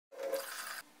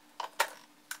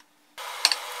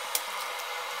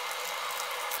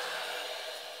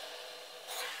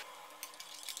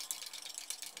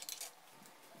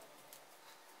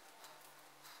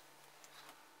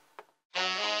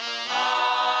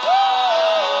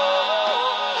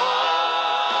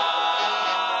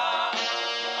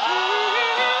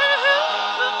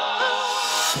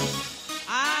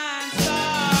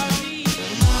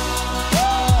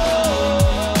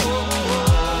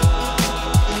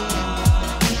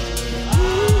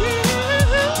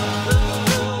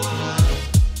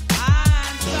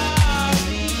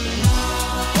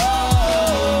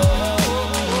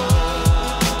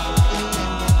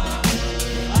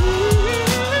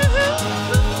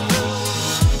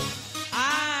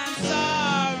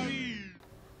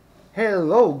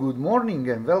Hello, good morning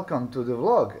and welcome to the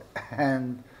vlog.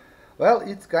 And well,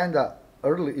 it's kinda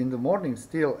early in the morning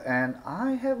still, and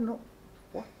I have no...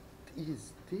 What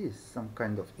is this? Some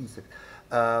kind of insect.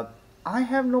 I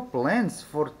have no plans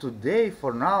for today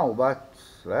for now, but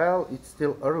well, it's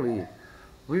still early.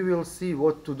 We will see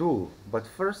what to do. But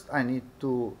first I need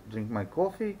to drink my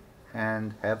coffee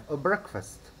and have a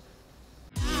breakfast.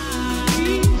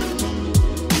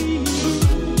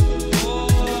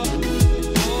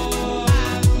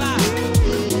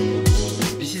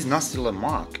 This is nasi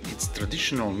lemak. It's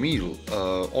traditional meal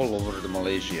all over the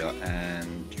Malaysia,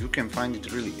 and you can find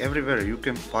it really everywhere. You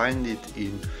can find it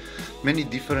in many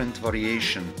different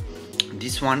variations.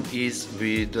 This one is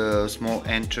with small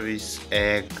anchovies,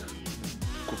 egg,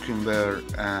 cucumber,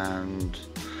 and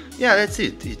yeah, that's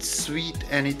it. It's sweet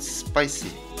and it's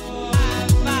spicy.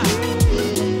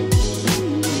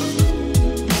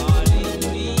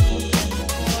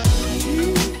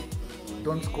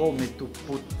 Don't call me to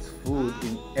put food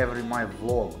in every my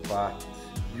vlog, but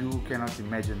you cannot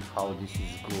imagine how this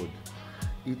is good.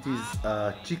 It is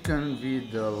chicken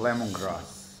with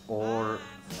lemongrass or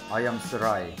ayam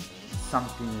serai,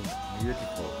 something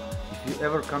beautiful. If you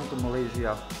ever come to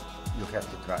Malaysia, you have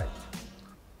to try it.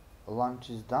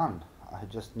 Lunch is done. I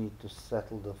just need to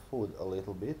settle the food a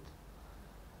little bit,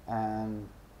 and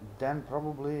then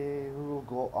probably we will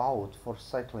go out for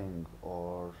cycling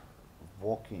or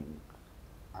walking.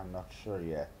 I'm not sure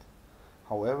yet.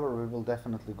 However, we will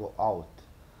definitely go out.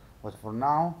 But for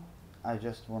now, I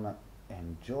just wanna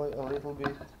enjoy a little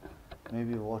bit.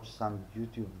 Maybe watch some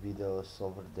YouTube videos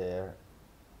over there.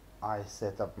 I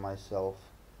set up myself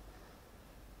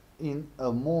in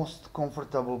a most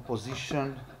comfortable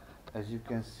position, as you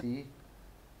can see.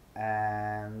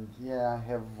 And yeah, I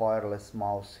have wireless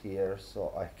mouse here,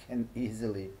 so I can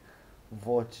easily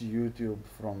watch YouTube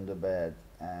from the bed,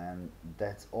 and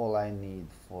that's all I need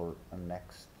for the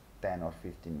next 10 or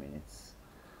 15 minutes.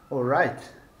 Alright,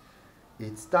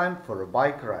 it's time for a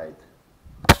bike ride.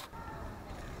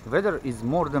 Weather is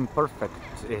more than perfect.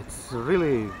 It's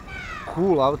really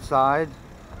cool outside,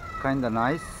 kinda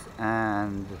nice,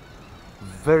 and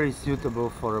very suitable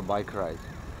for a bike ride.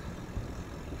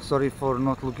 Sorry for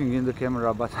not looking in the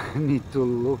camera, but I need to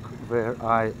look where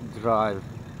I drive,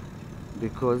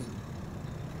 because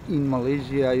in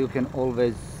Malaysia you can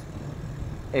always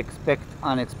expect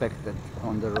unexpected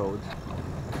on the road.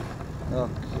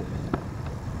 Okay.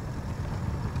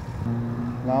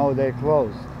 Now they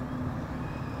closed.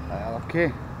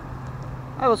 Okay.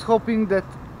 I was hoping that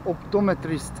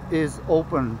optometrist is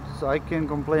open so I can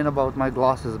complain about my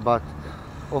glasses, but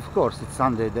of course it's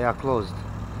Sunday, they are closed.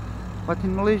 But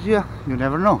in Malaysia you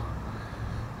never know.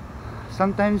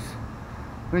 Sometimes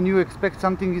when you expect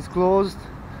something is closed,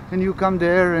 and you come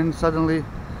there and suddenly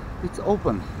it's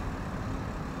open.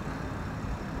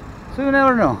 So you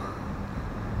never know.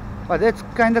 But that's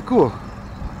kinda cool.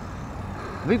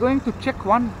 We're going to check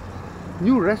one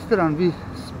new restaurant we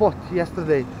spot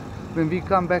yesterday when we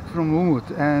come back from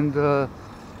Umut, and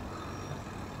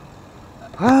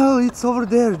well, it's over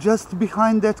there just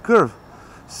behind that curve.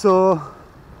 So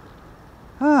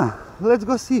let's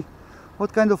go see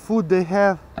what kind of food they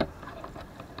have,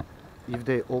 if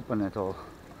they open at all.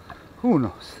 Who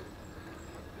knows?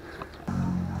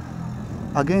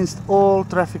 Against all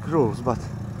traffic rules, but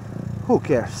who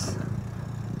cares?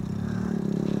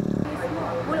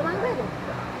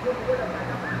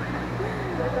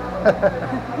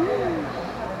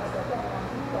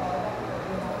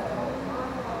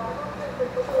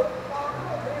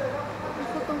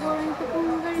 Sotong goreng itu pun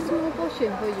very small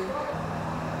portion for you.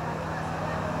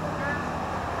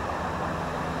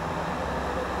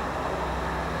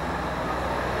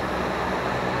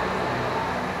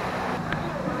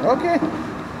 Okay,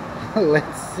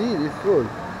 let's see this food.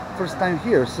 First time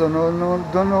here, so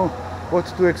don't know what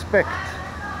to expect.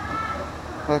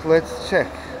 But let's check.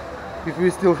 If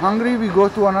we're still hungry, we go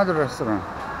to another restaurant.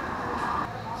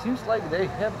 Seems like they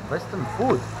have Western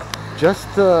food, just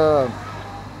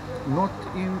not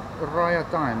in Raya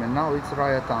time, and now it's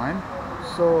Raya time,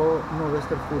 so no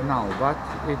Western food now, but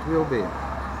it will be.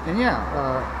 And yeah,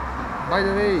 by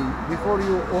the way, before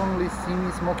you only see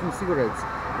me smoking cigarettes,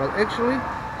 but actually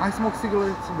I smoke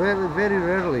cigarettes very, very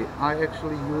rarely. I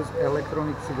actually use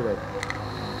electronic cigarette.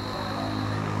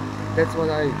 That's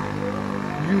what I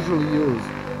usually use.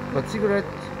 But cigarette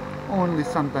only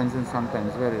sometimes, and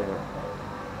sometimes, very rare.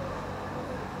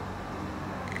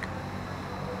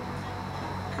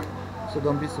 So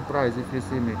don't be surprised if you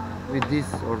see me with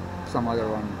this or some other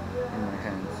one in my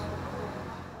hands.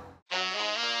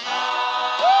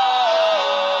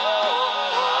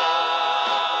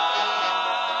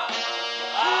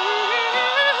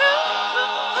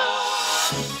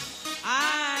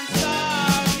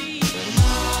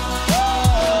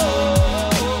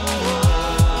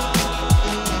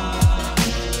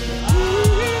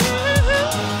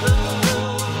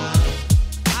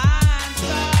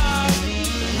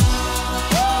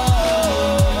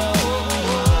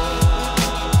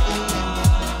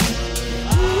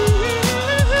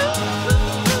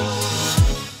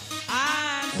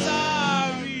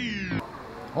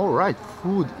 Alright,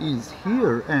 food is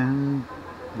here, and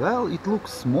well, it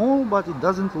looks small but it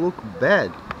doesn't look bad.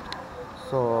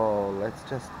 So let's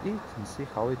just eat and see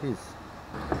how it is.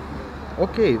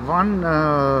 Okay, one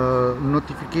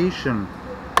notification.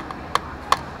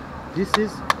 This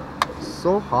is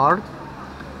so hard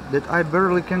that I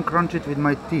barely can crunch it with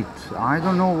my teeth. I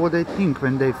don't know what they think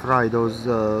when they fry those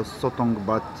sotong,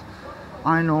 but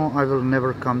I know I will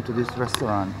never come to this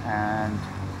restaurant. And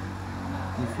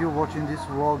if you're watching this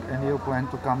vlog and you plan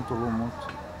to come to Lumut,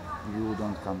 you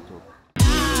don't come to.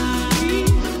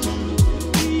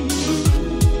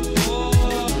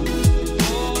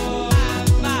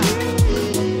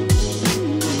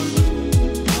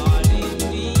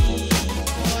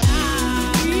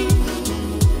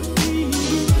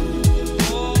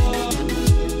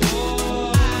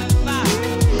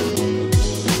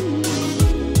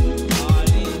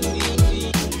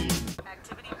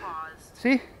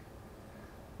 See?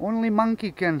 Only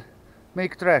monkey can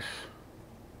make trash.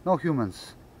 No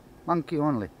humans. Monkey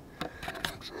only.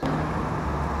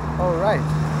 Alright,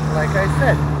 like I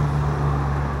said.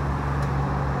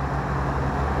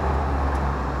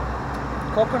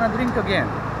 Coconut drink again.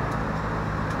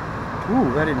 Ooh,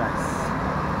 very nice.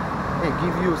 Hey,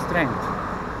 give you strength.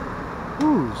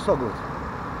 Ooh, so good.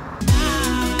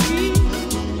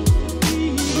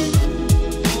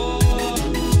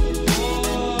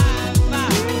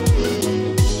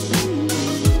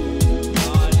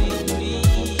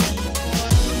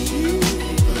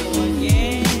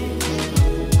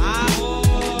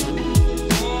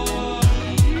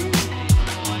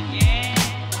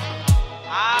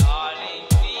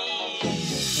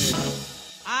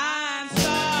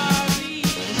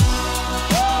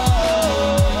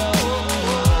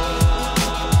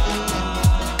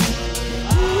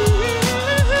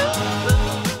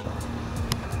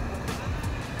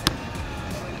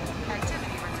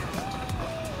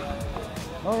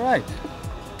 Alright,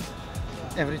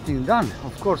 everything done.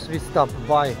 Of course we stopped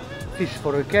by fish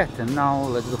for a cat and now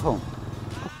let's go home.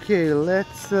 Okay,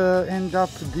 let's end up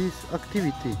this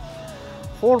activity.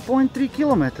 4.3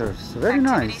 kilometers, very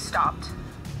Activity nice. stopped.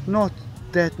 Not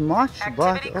that much,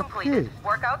 Activity but completed. okay.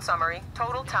 Workout summary.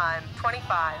 Total time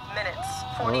 25 minutes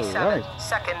 47 Alright.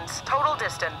 seconds. Total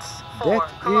distance 4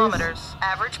 That kilometers.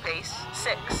 Average pace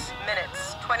 6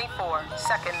 minutes 24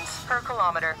 seconds per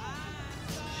kilometer.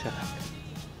 Shut up.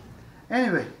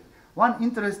 Anyway, one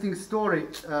interesting story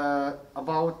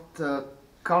about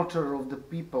culture of the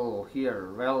people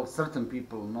here. Well, certain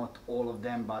people, not all of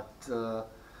them, but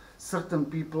certain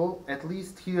people, at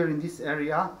least here in this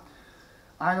area.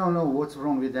 I don't know what's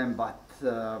wrong with them, but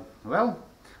well,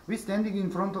 we're standing in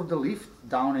front of the lift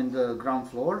down in the ground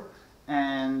floor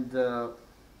and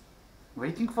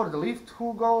waiting for the lift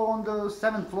who go on the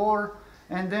 7th floor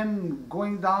and then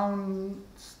going down,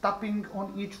 stopping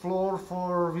on each floor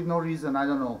for with no reason, I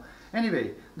don't know.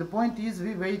 Anyway, the point is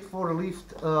we wait for a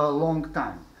lift a long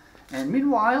time. And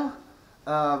meanwhile,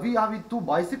 we are with 2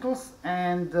 bicycles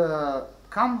and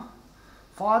come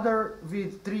father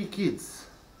with 3 kids.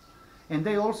 And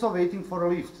they also waiting for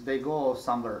a lift. They go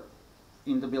somewhere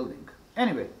in the building.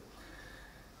 Anyway,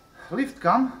 lift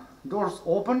come, doors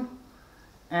open,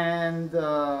 and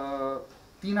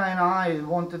Tina and I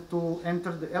wanted to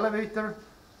enter the elevator,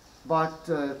 but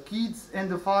kids and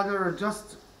the father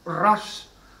just rush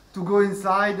to go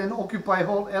inside and occupy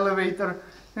whole elevator,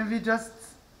 and we just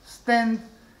stand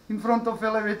in front of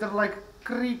elevator like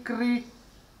creak creak.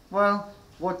 Well,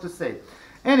 what to say.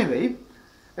 Anyway,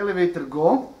 elevator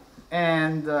go,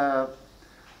 and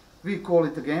we call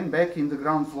it again back in the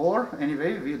ground floor.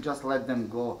 Anyway, we just let them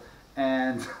go,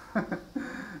 and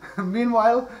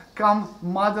meanwhile come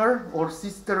mother or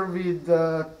sister with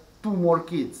 2 more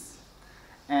kids,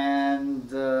 and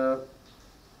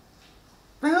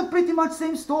well, pretty much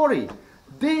same story.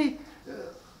 They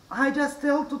I just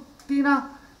tell to Tina,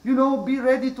 you know, be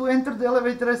ready to enter the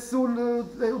elevator as soon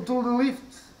to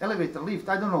the lift,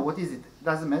 I don't know what is it,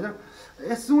 doesn't matter.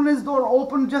 As soon as door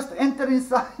open, just enter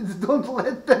inside. Don't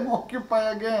let them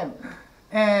occupy again.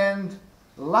 And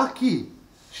lucky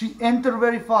she entered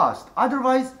very fast.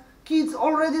 Otherwise, kids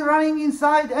already running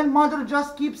inside and mother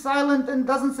just keeps silent and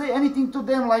doesn't say anything to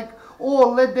them like, oh,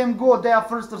 let them go, they are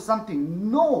first or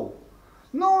something. No,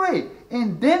 no way.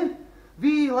 And then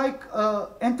we like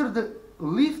enter the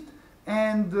lift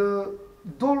and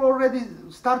door already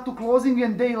start to closing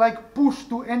and they like push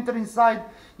to enter inside.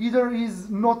 Either is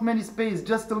not many space,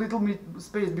 just a little bit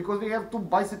space, because we have 2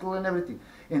 bicycles and everything.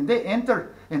 And they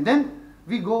enter, and then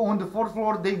we go on the 4th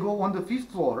floor, they go on the 5th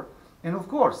floor, and of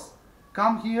course,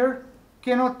 come here,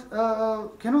 cannot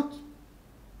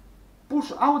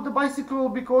push out the bicycle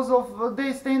because of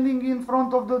they standing in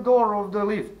front of the door of the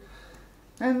lift.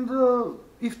 And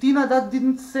if Tina that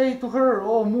didn't say to her,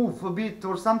 oh, move a bit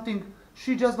or something,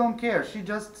 she just don't care. She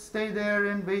just stay there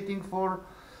and waiting for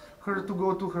her to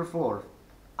go to her floor.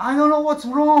 I don't know what's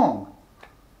wrong.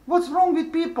 What's wrong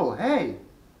with people? Hey,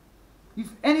 if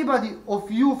anybody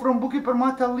of you from Bukit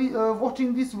Permata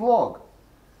watching this vlog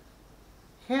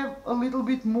have a little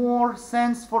bit more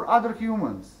sense for other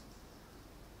humans,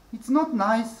 it's not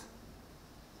nice.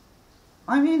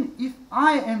 I mean, if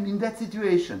I am in that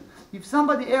situation, if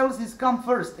somebody else is come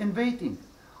first and waiting,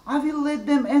 I will let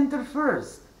them enter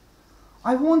first.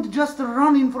 I won't just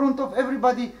run in front of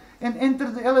everybody and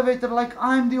enter the elevator like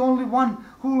I'm the only one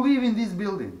who live in this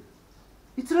building.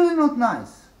 It's really not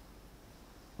nice.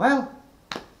 Well,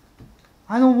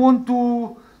 I don't want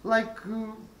to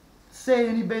say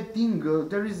any bad thing.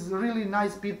 There is really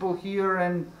nice people here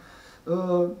and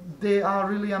they are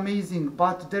really amazing,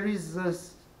 but there is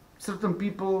certain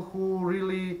people who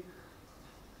really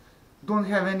don't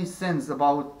have any sense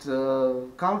about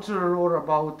culture or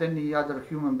about any other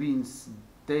human beings.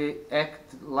 They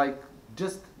act like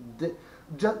just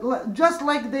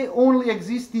like they only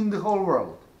exist in the whole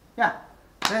world. Yeah,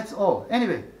 that's all.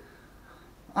 Anyway,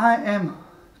 I am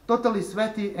totally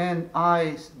sweaty and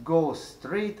I go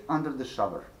straight under the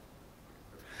shower.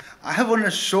 I want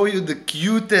to show you the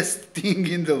cutest thing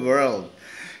in the world.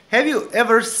 Have you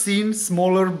ever seen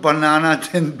smaller banana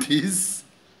than this?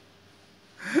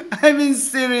 I mean,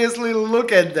 seriously,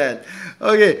 look at that.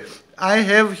 Okay, I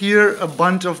have here a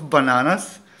bunch of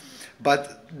bananas,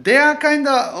 but they are kind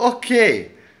of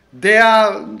okay. They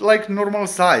are like normal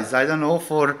size, I don't know,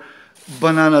 for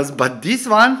bananas, but this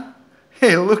one,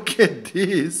 hey, look at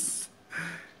this.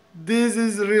 This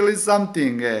is really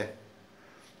something.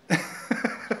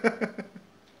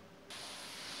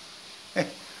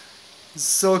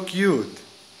 So cute.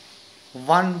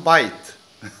 One bite.